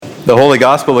The Holy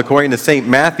Gospel according to St.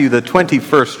 Matthew, the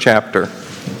 21st chapter.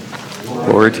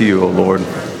 Glory to you, O Lord.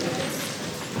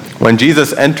 When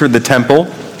Jesus entered the temple,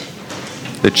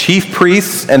 the chief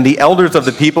priests and the elders of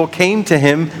the people came to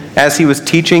him as he was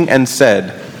teaching and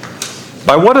said,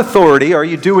 "By what authority are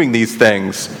you doing these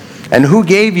things? And who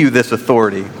gave you this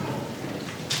authority?"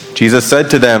 Jesus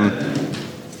said to them,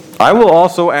 "I will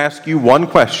also ask you one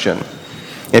question.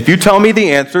 If you tell me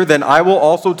the answer, then I will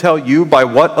also tell you by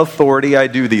what authority I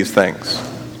do these things.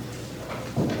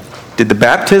 Did the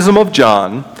baptism of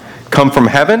John come from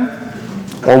heaven,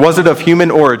 or was it of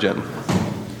human origin?"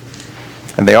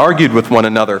 And they argued with one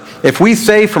another. "If we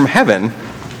say from heaven,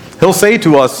 he'll say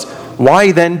to us,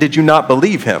 'Why then did you not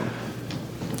believe him?'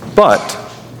 But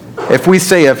if we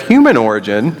say of human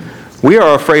origin, we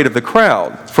are afraid of the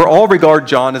crowd, for all regard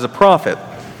John as a prophet."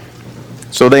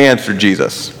 So they answered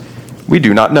Jesus, "We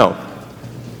do not know."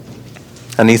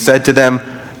 And he said to them,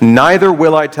 "Neither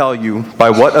will I tell you by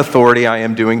what authority I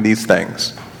am doing these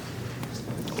things.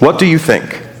 What do you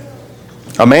think?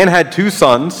 A man had 2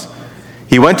 sons.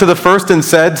 He went to the first and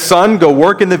said, 'Son, go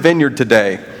work in the vineyard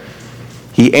today.'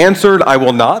 He answered, 'I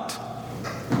will not.'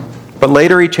 But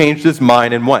later he changed his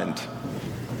mind and went.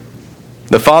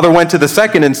 The father went to the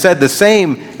second and said the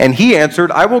same, and he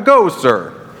answered, 'I will go,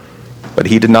 sir.' But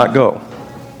he did not go.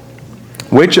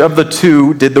 Which of the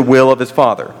 2 did the will of his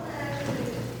father?"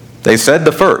 They said,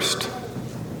 "The first."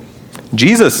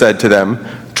 Jesus said to them,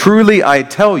 "Truly I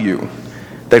tell you,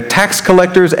 the tax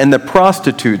collectors and the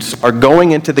prostitutes are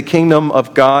going into the kingdom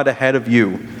of God ahead of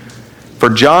you. For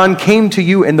John came to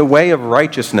you in the way of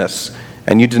righteousness,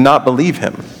 and you did not believe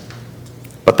him.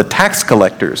 But the tax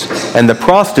collectors and the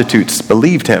prostitutes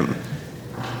believed him.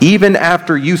 Even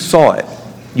after you saw it,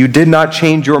 you did not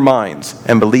change your minds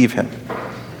and believe him."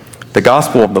 The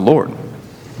Gospel of the Lord.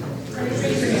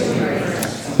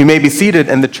 You may be seated,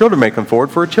 and the children may come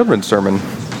forward for a children's sermon.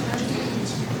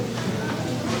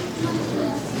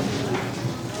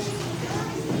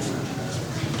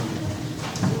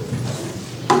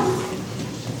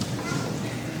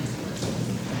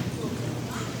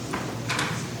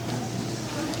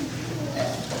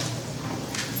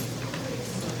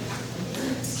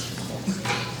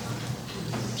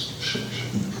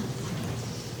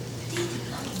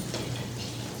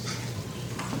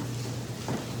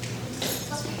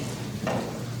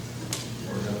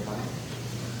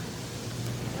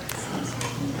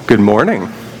 Good morning.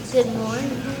 Good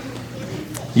morning.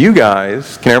 You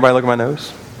guys, can everybody look at my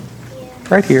nose?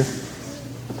 Right here.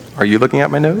 Are you looking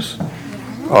at my nose?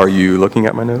 Are you looking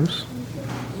at my nose?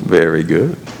 Very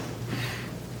good.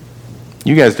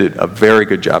 You guys did a very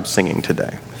good job singing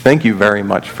today. Thank you very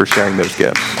much for sharing those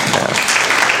gifts. Yeah.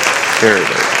 Very, very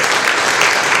good.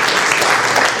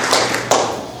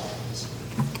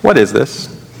 What is this?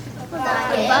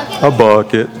 A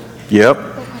bucket. Yep.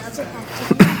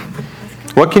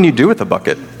 What can you do with a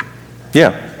bucket?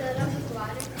 Yeah.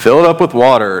 Fill it up with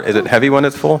water. Is it heavy when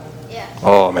it's full? Yeah.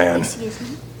 Oh, man.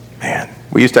 Man.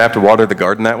 We used to have to water the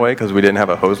garden that way because we didn't have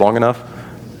a hose long enough.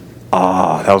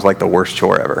 Ah, that was like the worst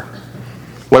chore ever.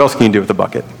 What else can you do with a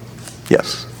bucket?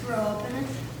 Yes. Throw up in it?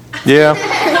 Yeah.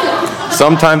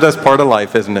 Sometimes that's part of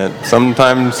life, isn't it?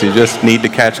 Sometimes you just need to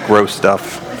catch gross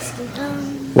stuff.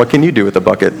 What can you do with a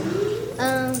bucket?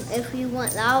 If we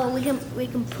want lava, we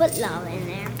can put lava in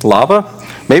there. Lava?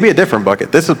 Maybe a different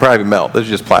bucket. This is probably melt. This is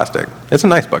just plastic. It's a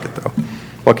nice bucket, though.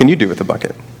 What can you do with a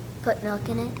bucket? Put milk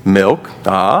in it. Milk.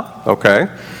 Ah, okay.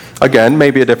 Again,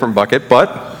 maybe a different bucket,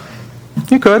 but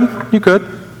you could.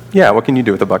 Yeah, what can you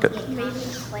do with a bucket? Maybe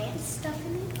plant stuff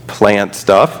in it? Plant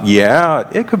stuff. Yeah,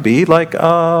 it could be like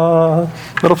a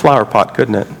little flower pot,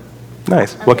 couldn't it?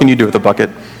 Nice. What can you do with a bucket?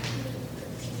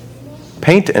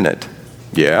 Paint in it.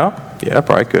 Yeah,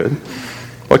 probably could.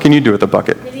 What can you do with a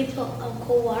bucket? Maybe put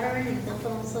cold water in it and dump it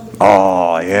on something.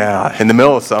 Oh, yeah. In the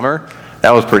middle of summer?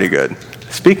 That was pretty good.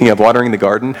 Speaking of watering the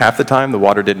garden, half the time the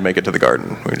water didn't make it to the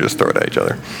garden. We just throw it at each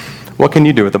other. What can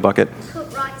you do with a bucket?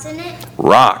 Put rocks in it.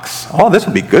 Rocks. Oh, this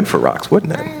would be good for rocks,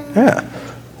 wouldn't it? Yeah.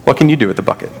 What can you do with a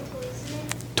bucket?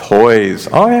 Toys.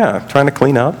 Oh, yeah. Trying to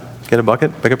clean up. Get a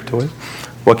bucket, pick up your toys.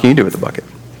 What can you do with a bucket?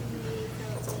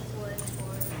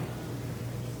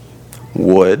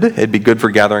 Wood. It'd be good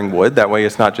for gathering wood. That way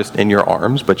it's not just in your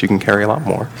arms, but you can carry a lot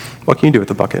more. What can you do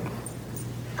with a bucket?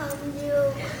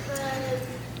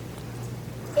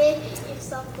 If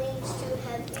something's too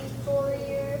heavy for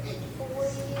you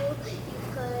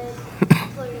could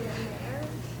put it in there.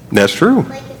 That's true.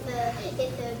 Like if a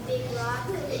big rock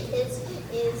is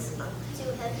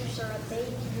too heavy for a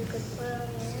baby, you could put it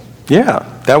in there.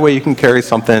 Yeah. That way you can carry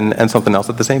something and something else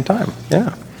at the same time.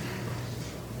 Yeah.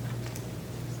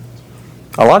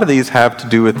 A lot of these have to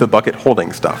do with the bucket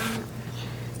holding stuff.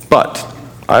 But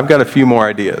I've got a few more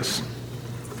ideas.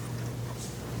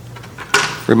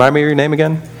 Remind me of your name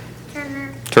again?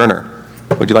 Turner. Turner.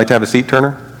 Would you like to have a seat,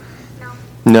 Turner?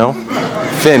 No. No?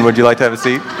 Finn, would you like to have a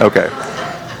seat? Okay.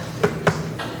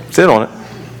 Sit on it.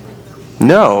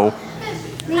 No?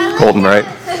 Colton, right?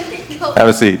 Have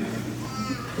a seat.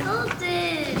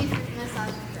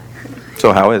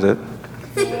 So how is it?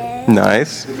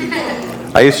 Nice.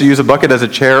 I used to use a bucket as a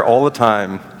chair all the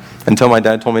time until my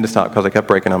dad told me to stop because I kept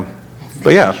breaking them.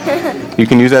 But yeah, you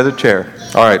can use it as a chair.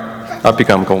 All right, up you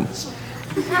come, Colton.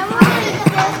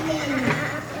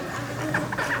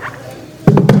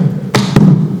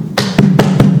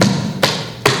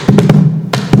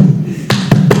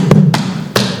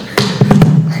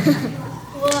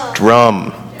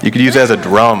 Drum. You could use it as a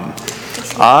drum.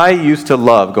 I used to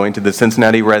love going to the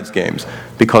Cincinnati Reds games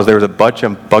because there was a bunch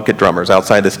of bucket drummers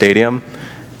outside the stadium,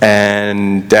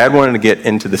 and Dad wanted to get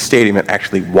into the stadium and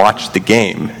actually watch the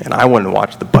game, and I wanted to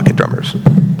watch the bucket drummers.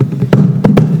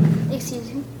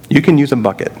 Excuse me? You can use a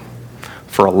bucket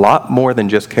for a lot more than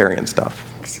just carrying stuff.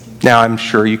 Now, I'm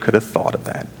sure you could have thought of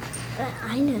that,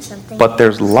 I know something. but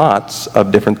there's lots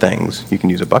of different things you can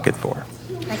use a bucket for.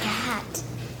 Like a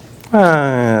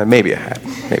hat. Maybe a hat.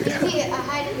 Maybe a hat. A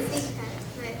hide and seek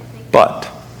hat. But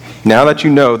now that you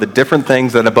know the different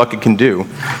things that a bucket can do,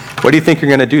 what do you think you're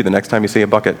going to do the next time you see a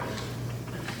bucket?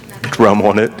 Drum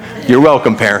on it. You're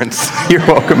welcome, parents. You're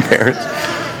welcome, parents.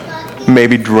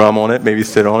 Maybe drum on it. Maybe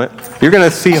sit on it. You're going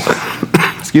to see,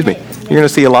 excuse me, you're going to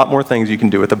see a lot more things you can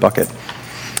do with a bucket.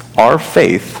 Our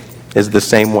faith is the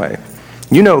same way.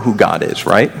 You know who God is,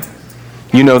 right?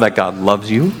 You know that God loves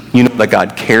you. You know that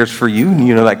God cares for you.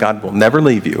 You know that God will never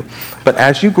leave you. But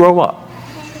as you grow up,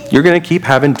 you're going to keep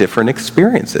having different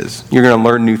experiences. You're going to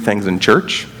learn new things in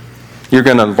church. You're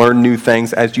going to learn new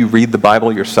things as you read the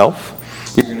Bible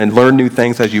yourself. You're going to learn new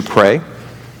things as you pray.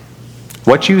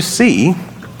 What you see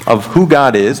of who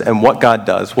God is and what God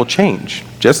does will change,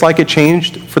 just like it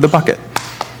changed for the bucket.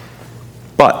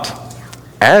 But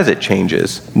as it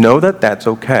changes, know that that's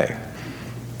okay.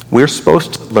 We're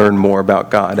supposed to learn more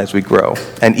about God as we grow.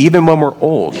 And even when we're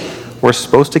old, we're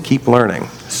supposed to keep learning,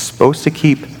 supposed to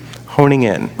keep honing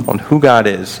in on who God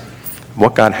is,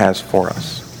 what God has for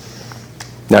us.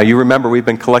 Now, you remember we've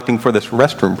been collecting for this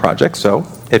restroom project, so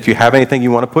if you have anything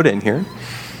you want to put in here.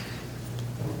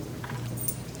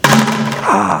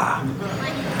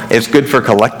 It's good for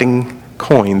collecting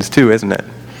coins too, isn't it?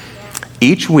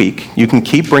 Each week, you can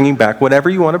keep bringing back whatever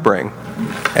you want to bring,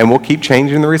 and we'll keep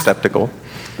changing the receptacle.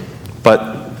 But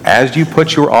as you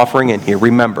put your offering in here,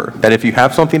 remember that if you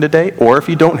have something today, or if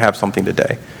you don't have something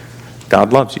today,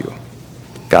 God loves you.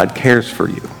 God cares for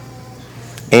you.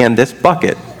 And this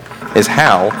bucket is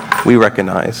how we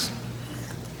recognize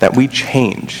that we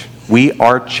change. We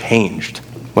are changed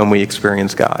when we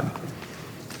experience God.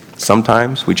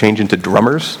 Sometimes we change into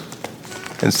drummers,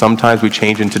 and sometimes we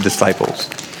change into disciples.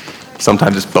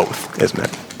 Sometimes it's both, isn't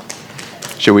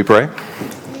it? Should we pray?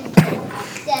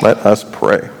 Let us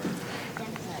pray.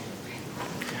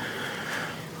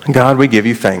 God, we give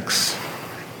you thanks.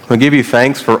 We give you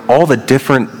thanks for all the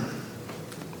different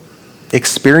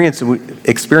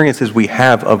experiences we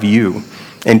have of you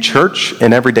in church,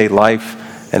 in everyday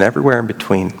life, and everywhere in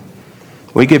between.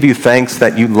 We give you thanks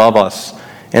that you love us,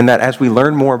 and that as we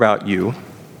learn more about you,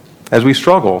 as we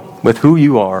struggle with who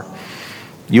you are,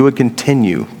 you would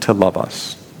continue to love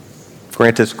us.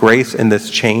 Grant us grace in this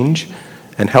change,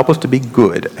 and help us to be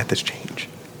good at this change.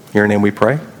 In your name we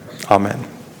pray. Amen.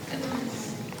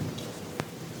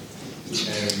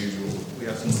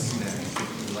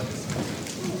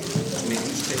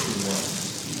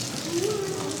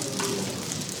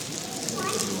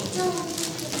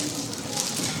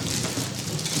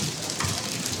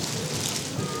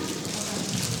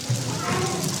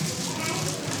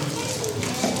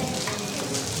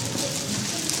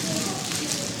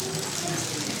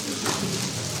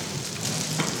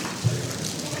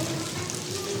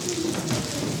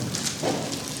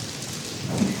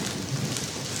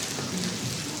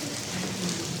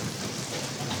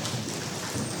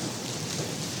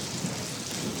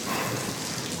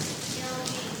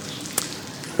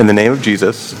 In the name of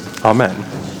Jesus, amen.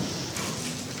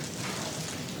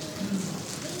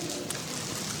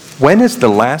 When is the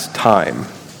last time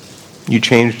you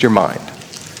changed your mind?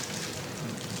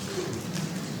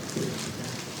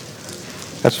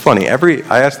 That's funny.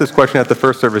 I asked this question at the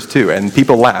first service too, and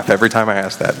people laugh every time I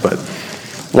ask that. But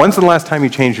when's the last time you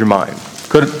changed your mind?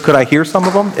 Could I hear some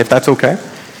of them, if that's okay?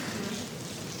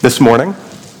 This morning?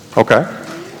 Okay.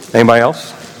 Anybody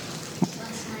else?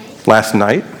 Last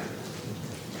night?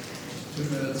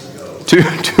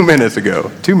 2 minutes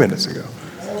ago. 2 minutes ago.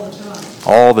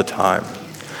 All the time.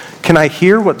 Can I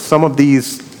hear what some of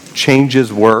these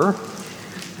changes were?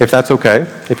 If that's okay.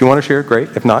 If you want to share,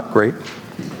 great. If not, great.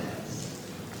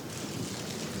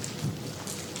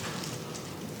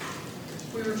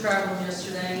 We were traveling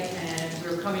yesterday and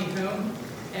we were coming home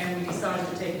and we decided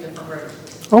to take a different road.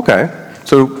 Okay.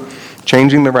 So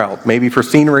changing the route, maybe for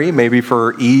scenery, maybe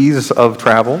for ease of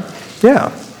travel.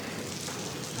 Yeah.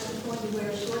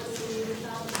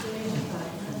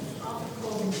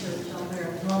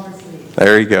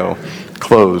 There you go.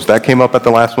 Clothes. That came up at the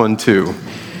last one too.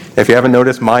 If you haven't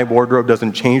noticed, my wardrobe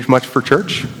doesn't change much for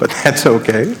church, but that's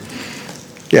okay.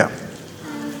 Yeah.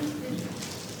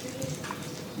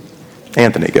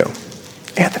 Anthony, go.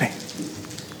 Anthony.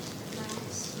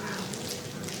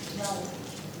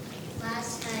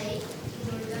 Last night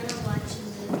we were gonna watch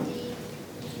a movie,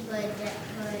 but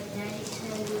Daddy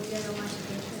said we were gonna watch a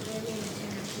different movie, and it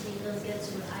turned out to be really good,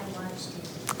 so I watched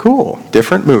it. Cool.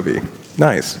 Different movie.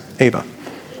 Nice. Ava.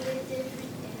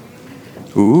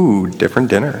 Ooh, different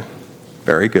dinner.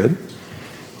 Very good.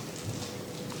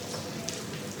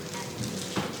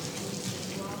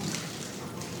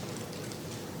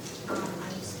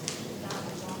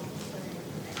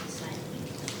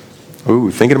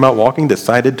 Ooh, thinking about walking,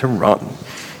 decided to run.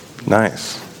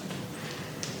 Nice.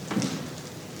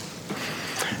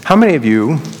 How many of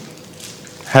you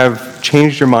have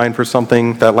changed your mind for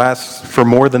something that lasts for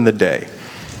more than the day?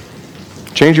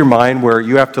 Change your mind where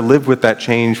you have to live with that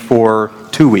change for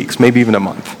 2 weeks, maybe even a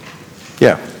month.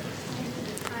 Yeah.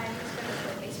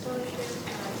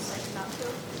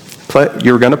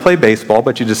 You were going to play baseball,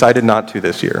 but you decided not to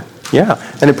this year. Yeah.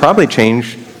 And it probably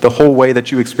changed the whole way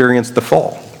that you experienced the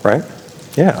fall, right?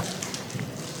 Yeah.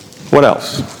 What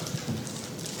else?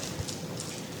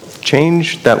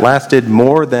 Change that lasted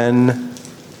more than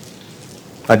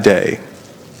a day.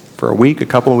 For a week, a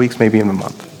couple of weeks, maybe even a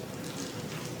month.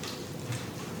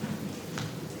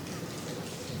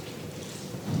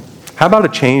 How about a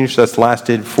change that's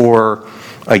lasted for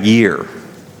a year?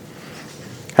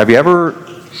 Have you ever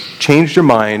changed your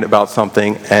mind about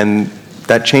something and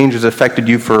that change has affected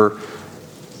you for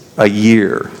a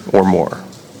year or more?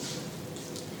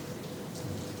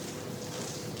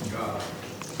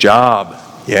 Job.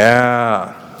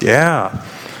 Yeah.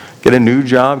 Get a new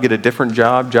job, get a different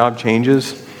job, job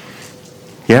changes.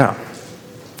 Yeah.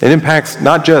 It impacts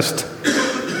not just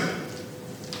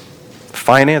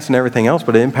finance and everything else,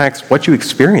 but it impacts what you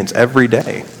experience every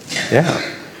day. Yeah.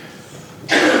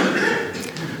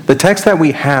 The text that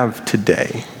we have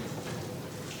today,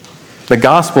 the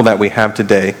gospel that we have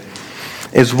today,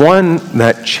 is one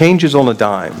that changes on a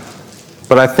dime.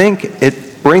 But I think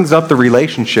it brings up the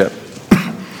relationship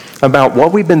about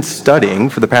what we've been studying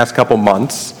for the past couple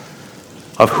months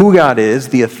of who God is,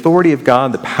 the authority of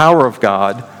God, the power of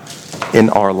God in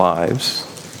our lives,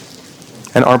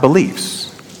 and our beliefs,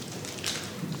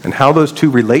 and how those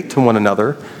two relate to one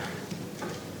another,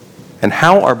 and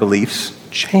how our beliefs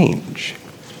change.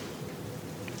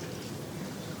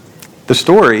 The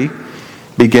story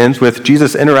begins with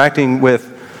Jesus interacting with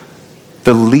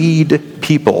the lead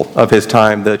people of his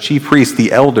time, the chief priests,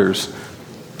 the elders.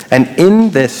 And in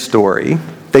this story,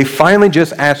 they finally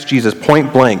just asked Jesus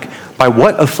point blank, by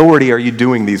what authority are you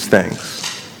doing these things?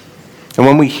 And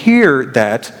when we hear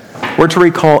that, we're to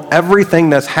recall everything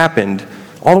that's happened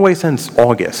all the way since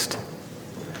August.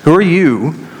 Who are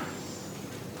you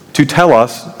to tell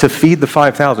us to feed the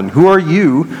 5,000? Who are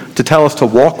you to tell us to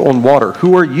walk on water?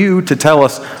 Who are you to tell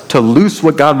us to loose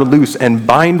what God would loose and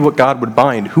bind what God would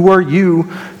bind? Who are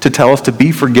you to tell us to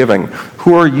be forgiving?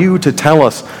 Who are you to tell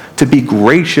us to be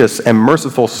gracious and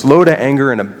merciful, slow to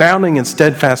anger, and abounding in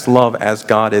steadfast love as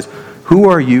God is? Who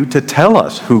are you to tell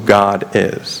us who God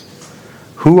is?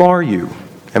 Who are you,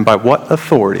 and by what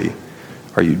authority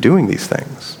are you doing these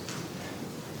things?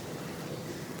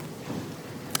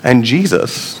 And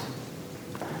Jesus,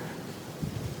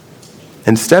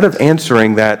 instead of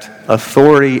answering that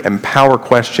authority and power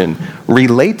question,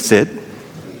 relates it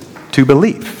to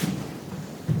belief.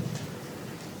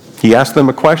 He asked them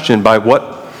a question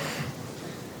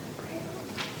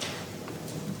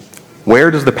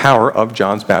where does the power of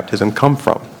John's baptism come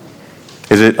from?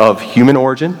 Is it of human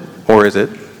origin or is it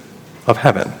of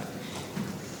heaven?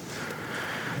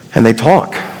 And they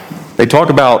talk. They talk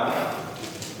about,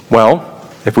 well,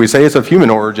 if we say it's of human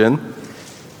origin,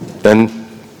 then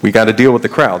we got to deal with the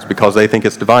crowds because they think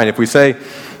it's divine. If we say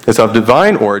it's of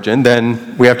divine origin,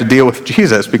 then we have to deal with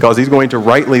Jesus because he's going to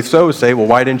rightly so say, well,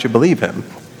 why didn't you believe him?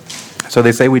 So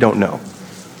they say we don't know.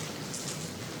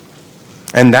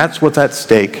 And that's what's at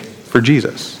stake for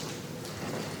Jesus.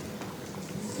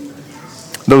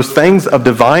 those things of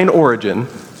divine origin,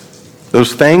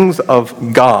 those things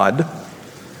of God,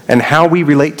 and how we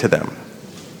relate to them.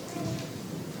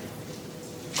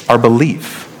 Our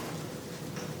belief.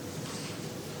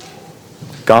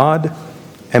 God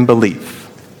and belief.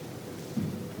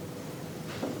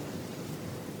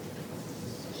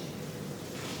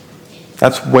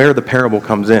 That's where the parable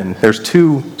comes in. There's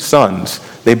two sons.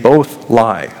 They both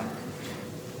lie.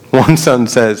 One son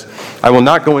says, I will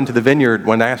not go into the vineyard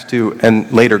when asked to,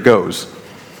 and later goes.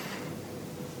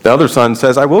 The other son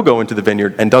says, I will go into the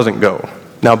vineyard, and doesn't go.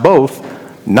 Now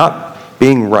both, not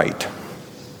being right,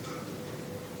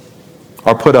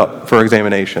 are put up for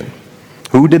examination.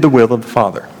 Who did the will of the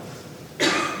Father?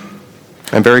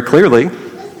 And very clearly,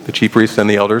 the chief priests and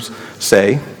the elders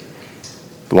say,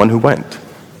 the one who went.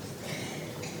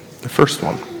 The first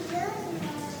one.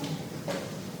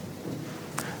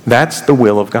 That's the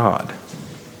will of God.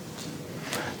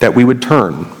 That we would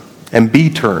turn and be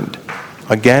turned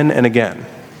again and again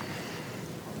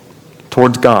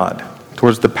towards God,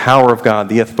 towards the power of God,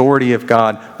 the authority of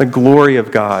God, the glory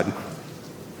of God.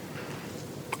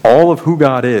 All of who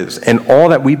God is and all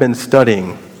that we've been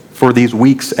studying for these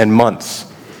weeks and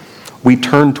months, we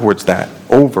turn towards that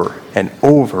over and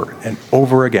over and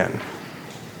over again.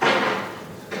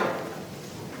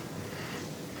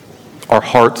 Our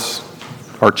hearts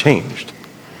are changed.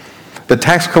 The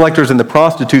tax collectors and the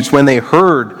prostitutes, when they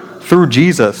heard through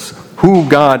Jesus who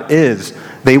God is,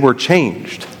 they were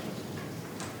changed.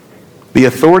 The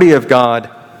authority of God,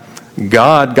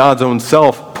 God's own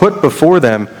self, put before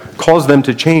them, caused them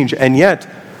to change. And yet,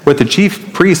 with the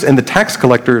chief priests and the tax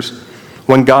collectors,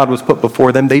 when God was put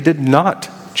before them, they did not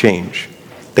change.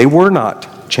 They were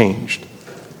not changed.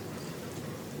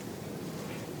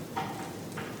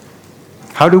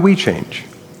 How do we change?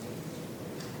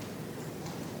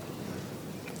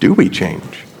 Do we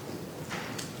change?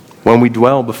 When we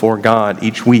dwell before God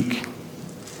each week?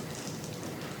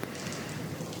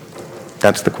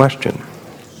 That's the question.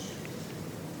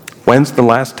 When's the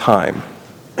last time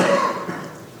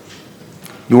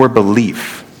your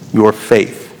belief, your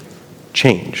faith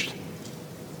changed?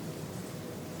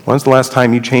 When's the last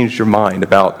time you changed your mind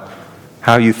about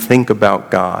how you think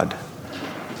about God,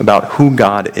 about who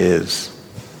God is,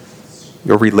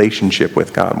 your relationship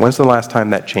with God? When's the last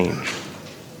time that changed?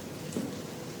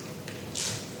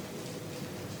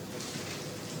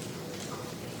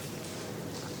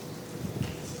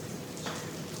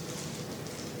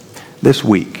 This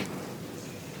week,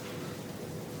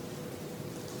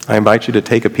 I invite you to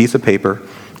take a piece of paper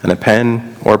and a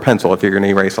pen or a pencil if you're going to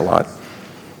erase a lot.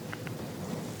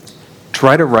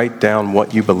 Try to write down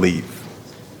what you believe.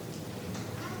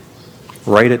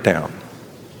 Write it down.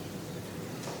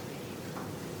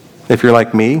 If you're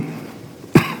like me,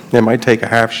 it might take a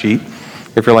half sheet.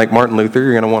 If you're like Martin Luther,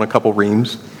 you're going to want a couple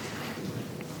reams.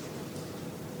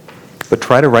 But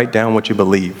try to write down what you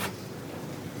believe.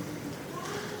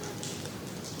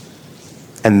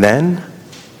 And then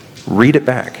read it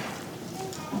back.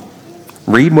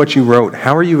 Read what you wrote.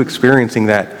 How are you experiencing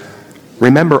that?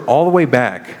 Remember all the way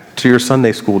back to your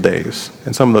Sunday school days,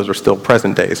 and some of those are still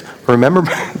present days. Remember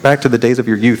back to the days of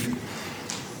your youth.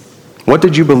 What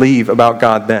did you believe about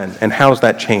God then, and how's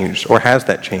that changed, or has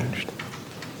that changed?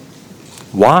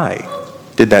 Why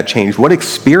did that change? What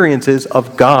experiences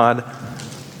of God,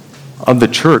 of the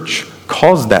church,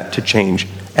 caused that to change?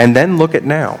 And then look at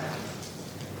now.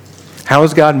 How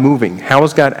is God moving? How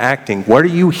is God acting? What are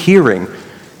you hearing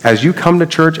as you come to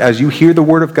church, as you hear the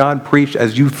Word of God preached,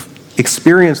 as you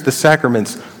experience the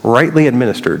sacraments rightly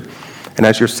administered, and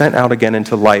as you're sent out again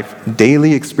into life,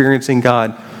 daily experiencing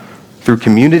God through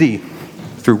community,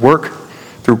 through work,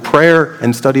 through prayer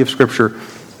and study of Scripture?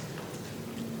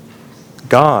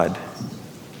 God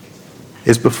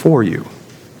is before you.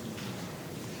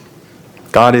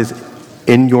 God is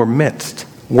in your midst,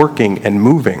 working and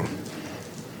moving.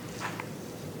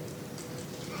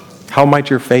 How might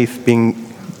your faith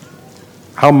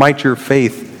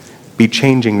be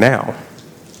changing now?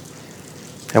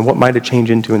 And what might it change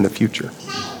into in the future?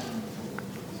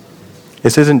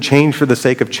 This isn't change for the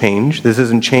sake of change. This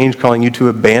isn't change calling you to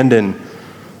abandon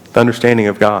the understanding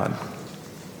of God.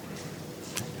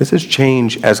 This is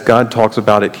change as God talks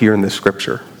about it here in this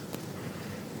scripture,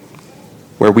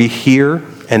 where we hear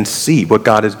and see what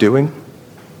God is doing,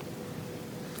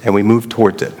 and we move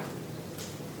towards it.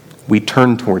 We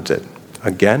turn towards it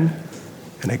again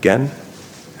and again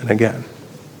and again.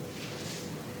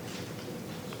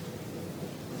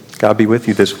 God be with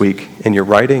you this week in your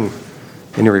writing,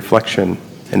 in your reflection,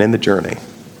 and in the journey.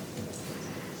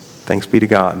 Thanks be to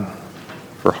God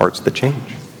for hearts that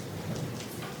change.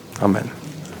 Amen.